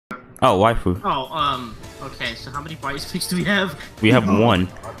Oh, waifu. Oh, okay, so how many bias picks do we have? We have one.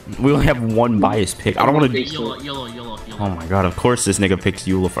 We only have one bias pick. I don't want to. YOLO. Oh my god! Of course, this nigga picks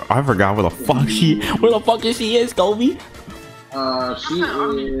Eula for. I forgot where the fuck she. Where the fuck is she? Is Kobe? She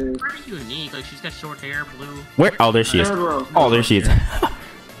is pretty unique. Like she's got short hair, blue. Where? Oh, there she is. Oh, there she is.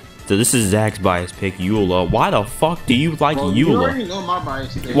 So this is Zach's bias pick, Eula. Why the fuck do you like Eula? You already know my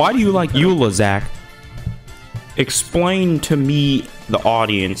bias pick. Why do you like Eula, Zach? Explain to me, the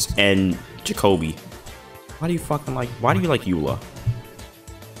audience, and Jacoby. Why do you fucking like? Why do you like Eula?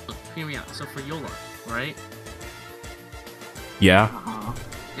 Hear me out. So for Yola, right? Yeah.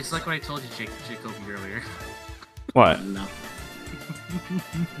 It's like what I told you, Jacoby, earlier. What? No.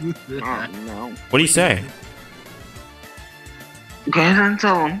 No. What do you say? Go ahead and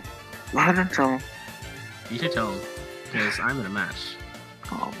tell him. Go ahead and tell him. You should tell him, because I'm in a match.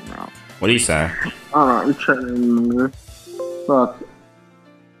 Oh no. What do you say? I'm trying to remember. Fuck.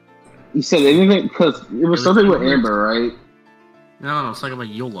 You said anything because it was something with Amber, right? No, it's talking about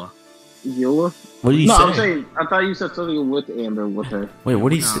Yola. Yola? What did you no, say? I'm saying I thought you said something with Amber with her. Wait, what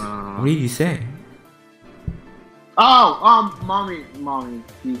did you say? What did you say? Oh, mommy. It's mommy.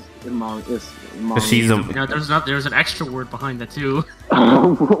 She's a. No, there's an extra word behind that too.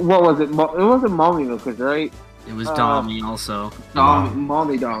 What was it? It wasn't mommy Lucas, right? It was Dommy also.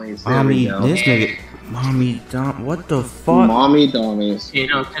 Mommy dummies. Mommy, this nigga. Mommy, what the fuck? Mommy dummies. You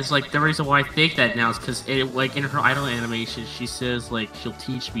know, because like the reason why I think that now is because like in her idol animation, she says like she'll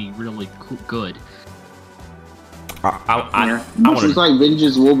teach me really good. I She's like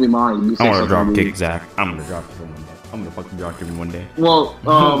vengeance will be mine. I want to drop kick Zach. I'm gonna drop him one day. I'm gonna fucking drop him one day. Well,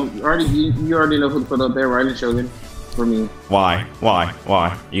 you already know who to put up there, right? In Shogun, for me. Why?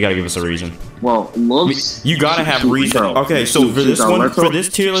 You gotta give us a reason. Well, looks. You gotta have reason. Okay, so for this one, for this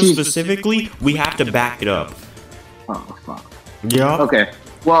tier list specifically, we have to back it up. Oh fuck. Yeah. Okay.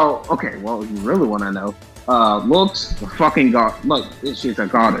 Well, you really want to know? Looks fucking god. Look, she's a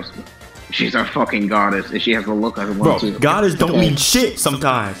goddess. She's a fucking goddess, and she has a look like one too. Goddess don't mean shit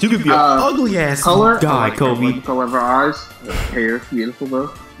sometimes. You could be an ugly ass guy, Kobe. The color of her eyes, hair,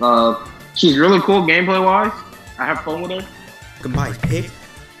 beautiful though. She's really cool gameplay wise. I have fun with her. Goodbye, pick.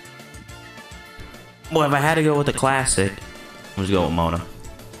 Well, if I had to go with the classic, let's go with Mona.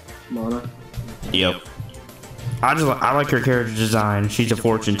 Mona. Yep. I like her character design. She's a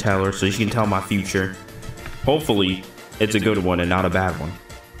fortune teller, so she can tell my future. Hopefully, it's a good one and not a bad one.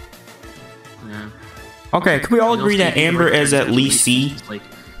 Yeah. Okay, can we all agree that Amber is at least C? Like,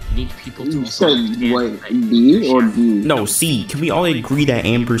 you need people to You also said understand wait, B or D? No, C. Can we all agree that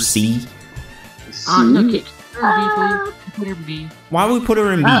Amber's C? No, okay. Put her in B. Why would we put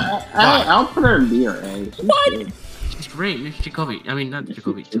her in B? I'll put her in B or A. What? She's great, Miss Jacoby. I mean, not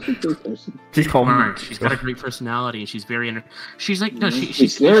Jacoby. She's called Alright, she's got a great personality, and she's very she's like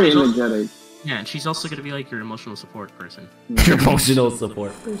she's very energetic. Yeah, and she's also gonna be like your emotional support person. Your emotional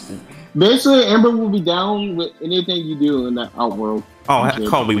support person. Basically, Amber will be down with anything you do in that outworld. Oh,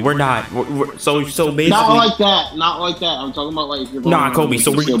 Kobe, we're not. So basically. Not like that. Not like that. I'm talking about like. If you're Nah, Kobe.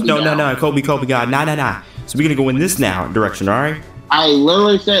 So we're no, Kobe, God, nah. So we're gonna go in this direction, all right? I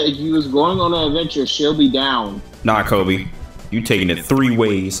literally said if you was going on an adventure, she'll be down. Nah, Kobe, you taking it 3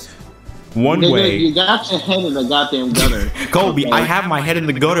 ways. One way. You got your head in the goddamn gutter. Kobe, okay. I have my head in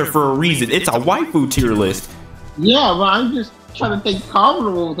the gutter for a reason. It's a waifu tier list. Yeah, but I'm just trying to think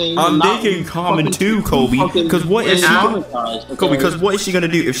commonable things. I'm thinking common too, Kobe. Because what is she? Kobe, because what is she gonna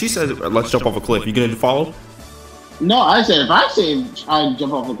do if she says, "Let's jump off a cliff"? You gonna follow? No, I said if I say I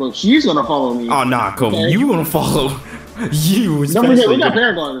jump off a cliff, she's gonna follow me. Oh nah, Kobe, okay? You gonna follow? You especially. No, we got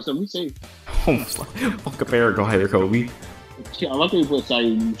paragliders, so we safe. Oh, fuck a paraglider, Kobe. I like when you put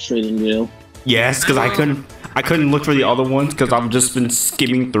Saeed straight in jail. Yes, because I couldn't look for the other ones because I've just been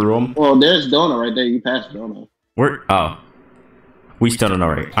skimming through them. Well, there's Donna right there. You passed Donna. Where? Oh, we still don't know,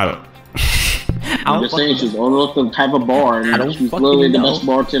 right? I don't. I'm just saying she's on the type of bar, and she's literally the best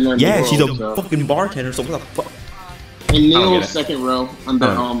bartender. Yeah, she's a fucking bartender. So what the fuck? And Neil's second row under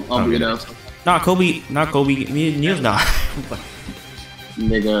Albedo. Nah, Kobe, not Kobe. Neil's not.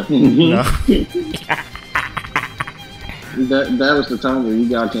 Nigga. No. That was the time where you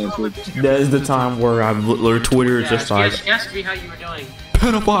got canceled. That is the time where I learned Twitter is just like. She asked me how you were doing.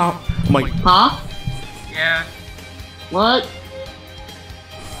 Pedophile. I'm like, huh? Yeah. What?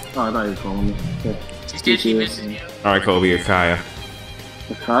 Oh, I thought you were calling me. Okay. She misses you. Alright, Kobe or Kaya.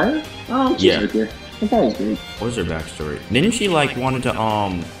 Kaya? Oh, she's right there. Kaya's great. What was her backstory? Didn't she like wanted to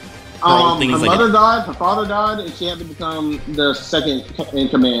her mother died, her father died, and she had to become the second in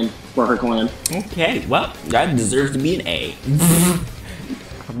command for her clan. Okay, well, that deserves to be an A.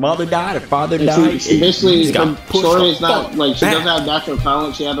 her mother died, her father And died. she basically, She got her pushed story the is not fuck like she back. doesn't have natural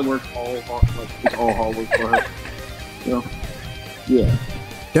talent. She had to work all hard, like it's all hard work for her. You know? Yeah,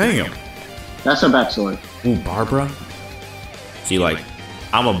 Damn. that's her backstory. Ooh, Barbara. See, like,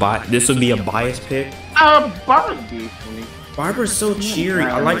 this would be a biased pick. Barbie. Barbara's so cheery.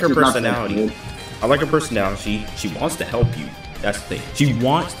 I like her personality. I like her personality. She wants to help you. That's the thing. She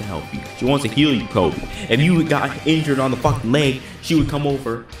wants to help you. She wants to heal you, Kobe. If you got injured on the fucking leg, she would come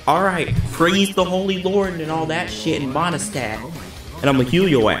over. All right, praise the Holy Lord and all that shit in Monostat, and I'm gonna heal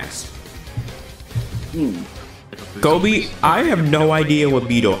your ass. Kobe, I have no idea what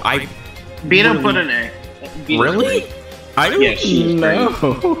Beto. Beto put an A. Beto's Really? great. I don't Yeah, she's know.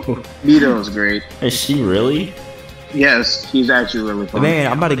 Beto's great. Is she really? Yes, he's actually really fun.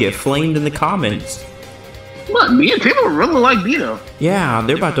 Man, I'm about to get flamed in the comments. Look, people really like Beto. Yeah,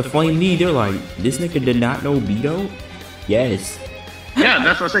 they're about to flame me. They're like, this nigga did not know Beto? Yes. Yeah,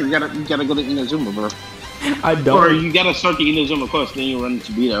 that's what I said. You gotta go to Inazuma, bro. I don't. Or you gotta start the Inazuma quest, then you run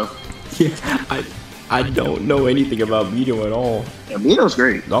into Beto. Yeah, I don't know anything about Beto at all. Yeah, Beto's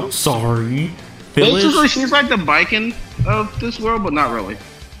great. I'm sorry. Basically, Phyllis, she's like the Biken of this world, but not really.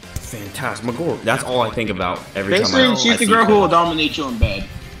 Phantasmagoria. That's all I think about every time Basically, I she's the see girl her. who will dominate you in bed.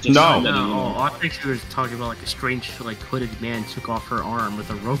 Just No. like that No, anymore. I think she was talking about like a strange, like hooded man took off her arm with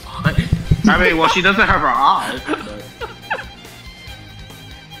a robot. I mean, well, she doesn't have her eyes. But...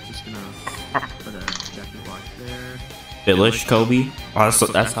 Just gonna put a jacket block there. Phyllis, Kobe. Oh,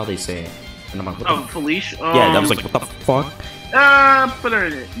 that's how they say it. And I'm like, what the Oh, Felicia. yeah, that was like, what the fuck? Put her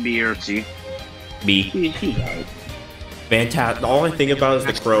in B or C. B. She's alright. Fantastic. All I think about is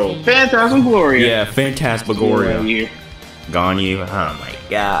the crow. Phantasmagoria. Yeah, Phantasmagoria. Yeah. Ganyu. Oh my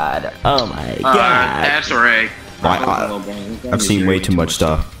god. Oh my god. Desiree. I've seen way too much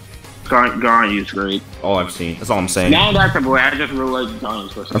stuff. Ganyu's great. All I've seen. That's all I'm saying. Now that's the boy. I just really like Ganyu's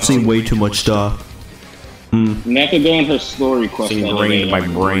personality. I've seen way too much stuff. And after doing her story quest, It's ingrained in my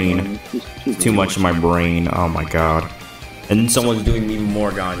brain. Too much in my brain. Oh my god. And someone's doing even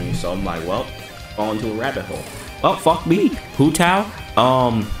more Ganyu, so I'm like, well, fall into a rabbit hole. Well, fuck me. Hu Tao.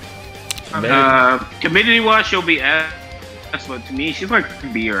 Community wise, she'll be S, but to me, she's like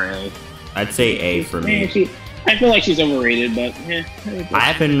B or A. I'd say A for me. I feel like she's overrated, but I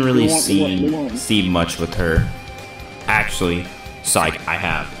haven't really we want. seen much with her. Actually, psych, I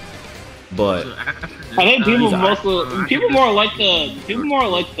have. But I think people These people more like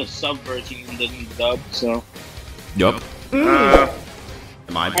the sub version than the dub. So yup. In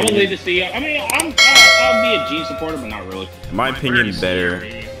my I don't need opinion, to see. I mean, I'll be a G supporter, but not really. in my opinion, better.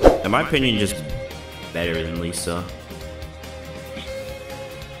 In my opinion, just better than Lisa.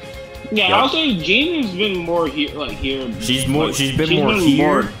 Yeah, Yup. I'll say Jean has been more here. She's been more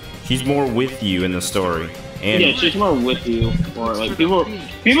here. She's more with you in the story. And Yeah, she's more with you. Or like people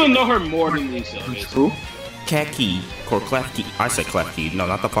know her more than Lisa. Who? Keki or Klefki. I said Klefki. No,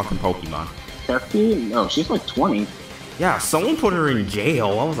 not the fucking Pokemon. Kefki? No, she's like 20. Yeah, someone put her in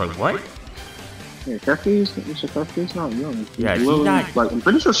jail. I was like, what? Yeah, Kefki's not young. Yeah, she's literally, not- Like, I'm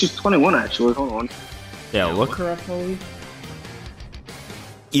pretty sure she's 21 actually. Hold on. Yeah, look her up, Chloe.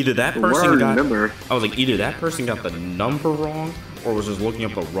 Either that Where I person got. remember. I was like, either that person got the number wrong, or was just looking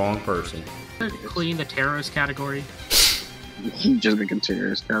up the wrong person. Clean the terrorist category. Just making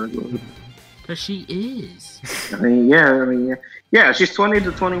terrorist category. Because she is. I mean, yeah. Yeah, she's 20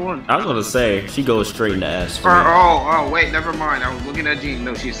 to 21. I was gonna say she goes straight into S. for Or, me. oh, wait, never mind. I was looking at Jean.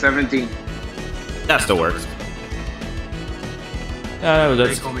 No, she's 17. That still works. They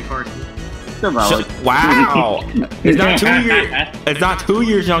That's call me Cardi. They're valid. wow. It's not 2 years. It's not 2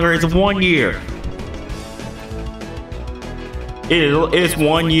 years younger. It's 1 year. It's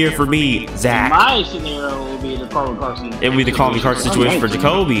 1 year for me, Zach. My scenario will be the Carl Carson. It would be the Call Me Carson situation for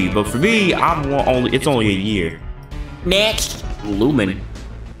Jacoby, but for me, it's only a year. Next, Lumen.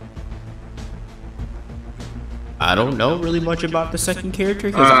 I don't know really much about the second character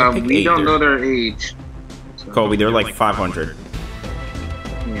because I picked We don't know Aether. their age. So, Kobe, they're like 500.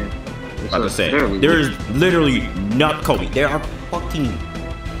 yeah. About to say, there's literally not Kobe. There are fucking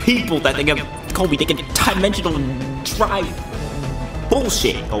people that they get Kobe. They can dimensional drive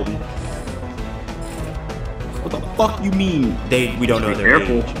bullshit, Kobe. What the fuck you mean? We don't know their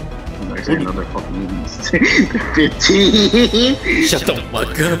Careful. age. I say another fucking movies. 15. Shut the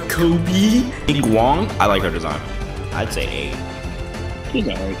fuck up, Kobe. In Guang, I like her design. I'd say A. She's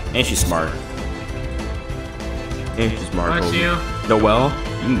alright. And she's smart. And she's smart, Bless Kobe. you. Noelle,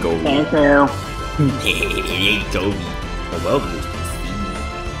 you can go. Thank you. Hey, Kobe. Noelle goes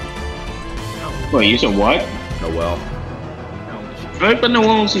Wait, you said what? Noelle. But no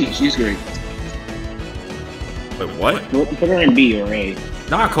one will see. She's great. Wait, what? Put her in B or A.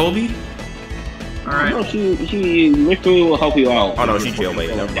 Nah, Kobe. Alright. No, she literally will help you out. Oh no, she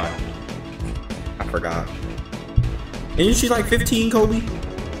jailbait. Never mind. I forgot. Isn't she like 15, Kobe?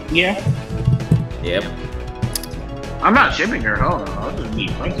 Yeah. Yep. I'm not shipping her. Hell no. I'll just be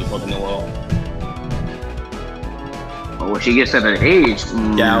friends with fucking Noelle. But when she gets at an age,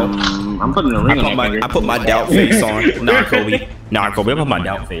 I'm putting a ring on my finger. I put my doubt face on. Nah, Kobe. Nah, Kobe. I put my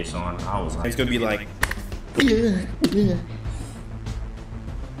doubt face on. I was like, it's gonna be like,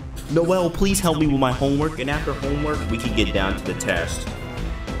 Noelle, please help me with my homework. And after homework, we can get down to the test.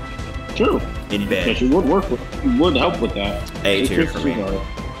 True. In bed. Yeah, she would work with. She would help with that. A tier for me.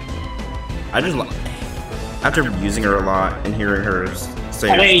 I just like after using her a lot and hearing her say.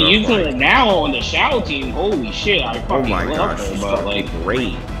 I mean, stuff using like, her now on the Shadow team. Holy shit! I fucking oh my love gosh, her, she's but like like,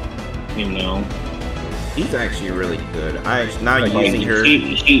 great. you know, She's actually really good. I now like, using her.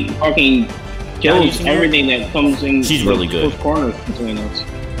 She fucking kills everything that comes in. She's really good. Close corners between us.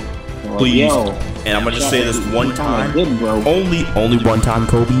 Like, Please. yo, And I'm gonna just say this one time. Good, bro. Only one time,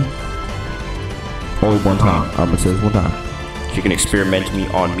 Kobe. Only one time. I'm gonna say this one time. You can experiment me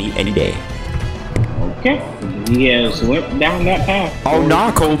on me any day. Okay. He has went down that path. Oh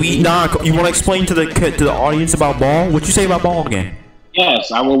nah, Kobe. Nah, you want to explain to the audience about ball? What you say about ball again?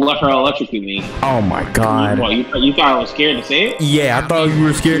 Yes, I will let her electrocute me. Oh my God. What, you thought I was scared to say it? Yeah, I thought you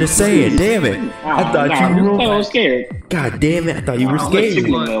were scared to say it. Damn it. I thought you were. I was scared. God damn it. I thought you were scared.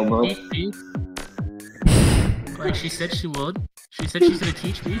 Bro. Like she said she would. She said she's gonna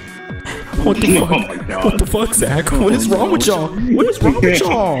teach me. What the fuck? Oh my God. What the fuck, Zach? What is wrong with y'all? What is wrong with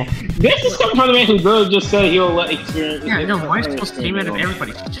y'all? This is coming from the man who literally just said he'll let experience. Yeah, no, why is she supposed to came out of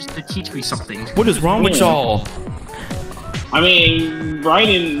everybody just to teach me something? What is wrong with y'all? I mean,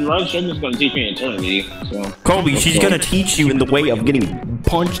 Ryan Sugar's gonna teach me eternity. So Kobe, she's gonna teach you in the way of getting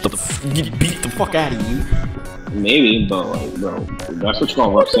punched, beat the fuck out of you. maybe, but like, bro, that's what you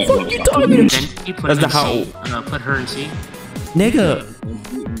call upset. What the fuck you talking? Then you put That's her the in how. C. Put her in C. Nigga.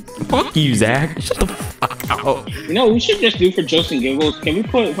 Fuck you, Zach. Shut the fuck up. You know, we should just do for jokes and giggles. Can we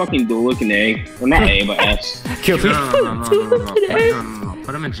put fucking Dulik in A? Or not A, but S. Can we No.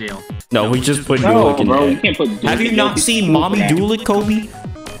 Put him in jail. No, we just put No, Dulik in bro, you there. can't put Dulik. Have you not seen Mommy Dulik, Kobe?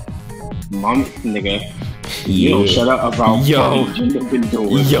 Mom, nigga. Yo, shut up about Yo. fucking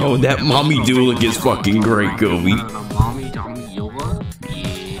Dulik. Yo, that Mommy Dulik is fucking great, Kobe. Mommy Dami Yola?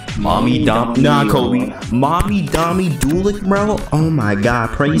 Yeah. Mommy Dom, nah, Kobe. Mommy Dami Dulik, bro. Oh my God,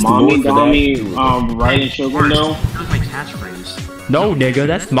 praise Mommy the Lord Dami, for that. Ryan Sugar, no. That was my catchphrase. No, nigga,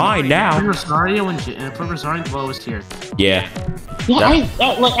 that's mine Put now. Rosario and put Rosario in the lowest tier. Yeah. Yeah,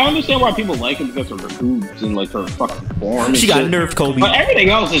 I understand why people like it because of her boobs and like her fucking form. And She got shit. nerfed, Kobe. But everything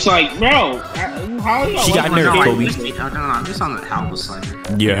else is like, bro, how do y'all She like got my nerfed, guy? Kobe. I'm just on the Halbus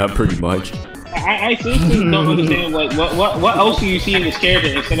side. Yeah, pretty much. I seriously don't understand what else do you see in this character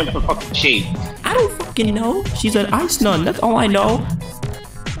instead of her fucking shape? I don't fucking know. She's an ice nun. That's all I know.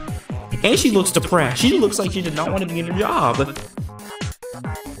 And she looks depressed. She looks like she did not want to be in her job.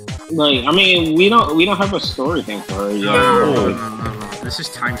 Like, I mean, we don't have a story thing for her yet. No. This is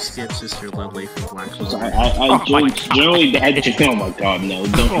time skip Sister Lily from Black Clover. I generally, just, oh my god, no.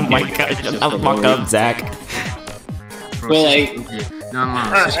 Don't Oh my God, shut the fuck up, Zach. Bro, But like, no.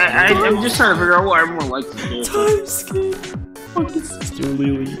 I'm just trying to figure out what everyone likes to do. Time skip. Fucking Sister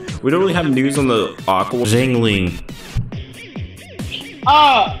Lily. We don't really have news on the Aqua Zhangling.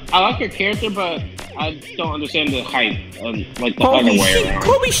 I like her character, but I don't understand the hype of like the other way around.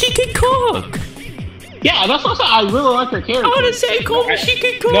 Kobe, she can cook. Yeah, that's what I said. I really like her character. I want to say Kobe, she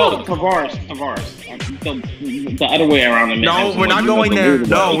can cook. No, Tavares. The other way around. No, we're not going there.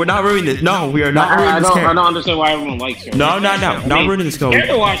 No, we're not ruining this. No, we are not ruining this I character. don't understand why everyone likes her. No. Not ruining this, Kobe.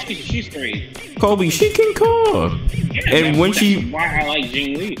 Character-wise, she's great. Kobe, she can cook. Yeah, And when that's why I like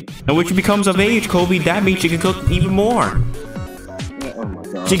Jing Lee. And when she becomes of age, Kobe, that means she can cook even more. Oh my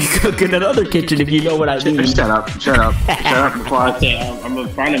god. She can cook in another kitchen if you know what I mean. Shut up before I say I'm gonna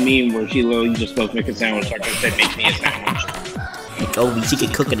find a meme where she literally just goes make a sandwich like I said, make me a sandwich. Kobe, she can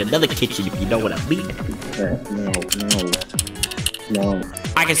cook in another kitchen if you know what I mean. No.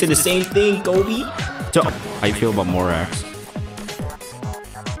 I can say the same thing, Kobe. So, how you feel about Morax?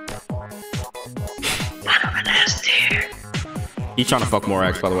 He's trying to fuck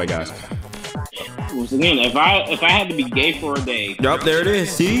Morax, by the way, guys. Once again, if I had to be gay for a day, Yup, there it is.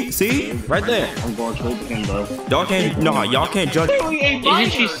 See, right there. I'm going straight to him, bro. Y'all can't judge.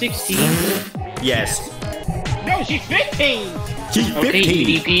 Isn't she 16? Yes, No, she's 15. she's 15. Okay,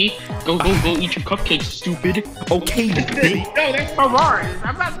 EDP. Go eat your cupcakes, stupid. Okay, bitch. No, that's Tavares.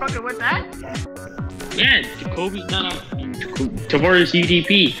 I'm not fucking with that. Yeah, Jacoby. No. Tavares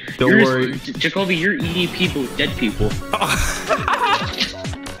EDP. Don't worry. Jacoby, you're EDP but with dead people.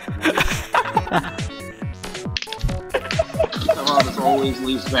 Somehow this always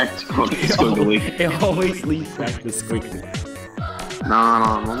leads back to Squiggly. It always leads back to Squiggly. No,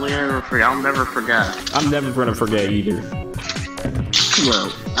 I'll never forget. I'm never gonna forget either.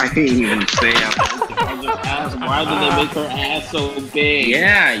 Well, I can't even say I'll just ask, why did they make her ass so big?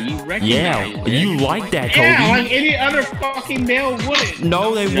 Yeah, you recognize Yeah, it. you like that, Kobe. Yeah, like any other fucking male wouldn't.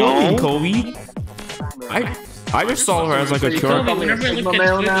 No, they wouldn't, Kobe. I just saw her as like a character. Whenever I look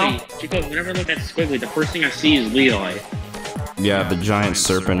at Squiggly, the first thing I see is Levi. Yeah, the giant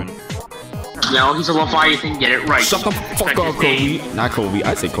serpent. No, he's a Leviathan, get it right. Shut the fuck up, Kobe. Not Kobe,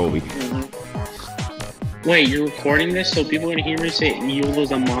 I say Kobe. Wait, you're recording this so people are gonna hear me say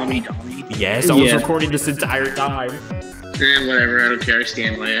Eula's a mommy dummy? Yes, I was recording this entire time. Whatever, I don't care, I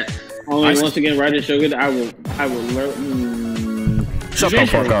stand by it. Once again, right to show good, I will learn. Shut the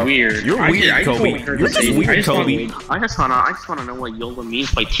fuck up. Weird. You're weird, Kobe. You're just weird, Kobe. I just wanna know what Yola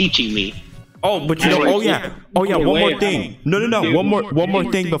means by teaching me. Oh, but you know, oh yeah, one more thing. No, one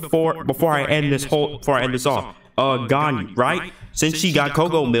more thing before I end this off. Ganyu, right? Since she got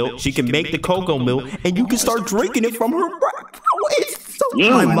cocoa milk, she can make the cocoa milk, and you can start drinking it from her. It's so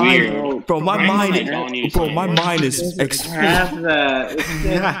my mind, bro. My mind is Have that. It's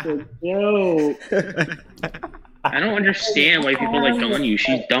just a joke. I don't understand why people like Ganyu.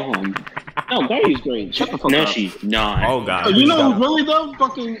 She's dumb. No, Ganyu's great. Shut the fuck up. No, she's not. Oh god. You know who's really dumb?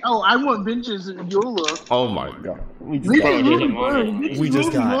 Fucking. Oh, I want vengeance in Yola. Oh my god. We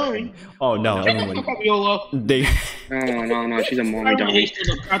just got. Oh no. Shut the fuck up, Yola. They. No. She's a mommy dummy.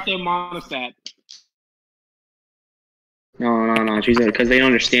 Got their monostat. No. She's because they don't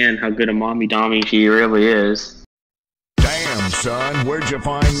understand how good a mommy dummy she really is. Damn, son, where'd you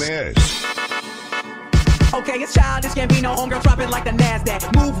find this? Okay, it's childish, can't be no homegirl dropping like the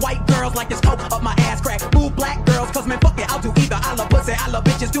NASDAQ. Move white girls like this coke up my ass crack. Move black girls, cause man, fuck it, I'll do either. I love pussy, I love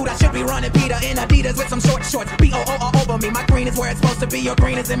bitches, dude, I should be running Peter in Adidas with some short shorts. B-O-O all over me, my green is where it's supposed to be. Your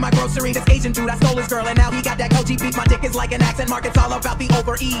green is in my grocery. This Asian dude, I stole his girl, and now he got that Koji beef. My dick is like an accent mark, it's all about the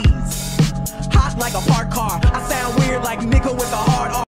over ease. Hot like a parked car, I sound weird like nigga with a hard R.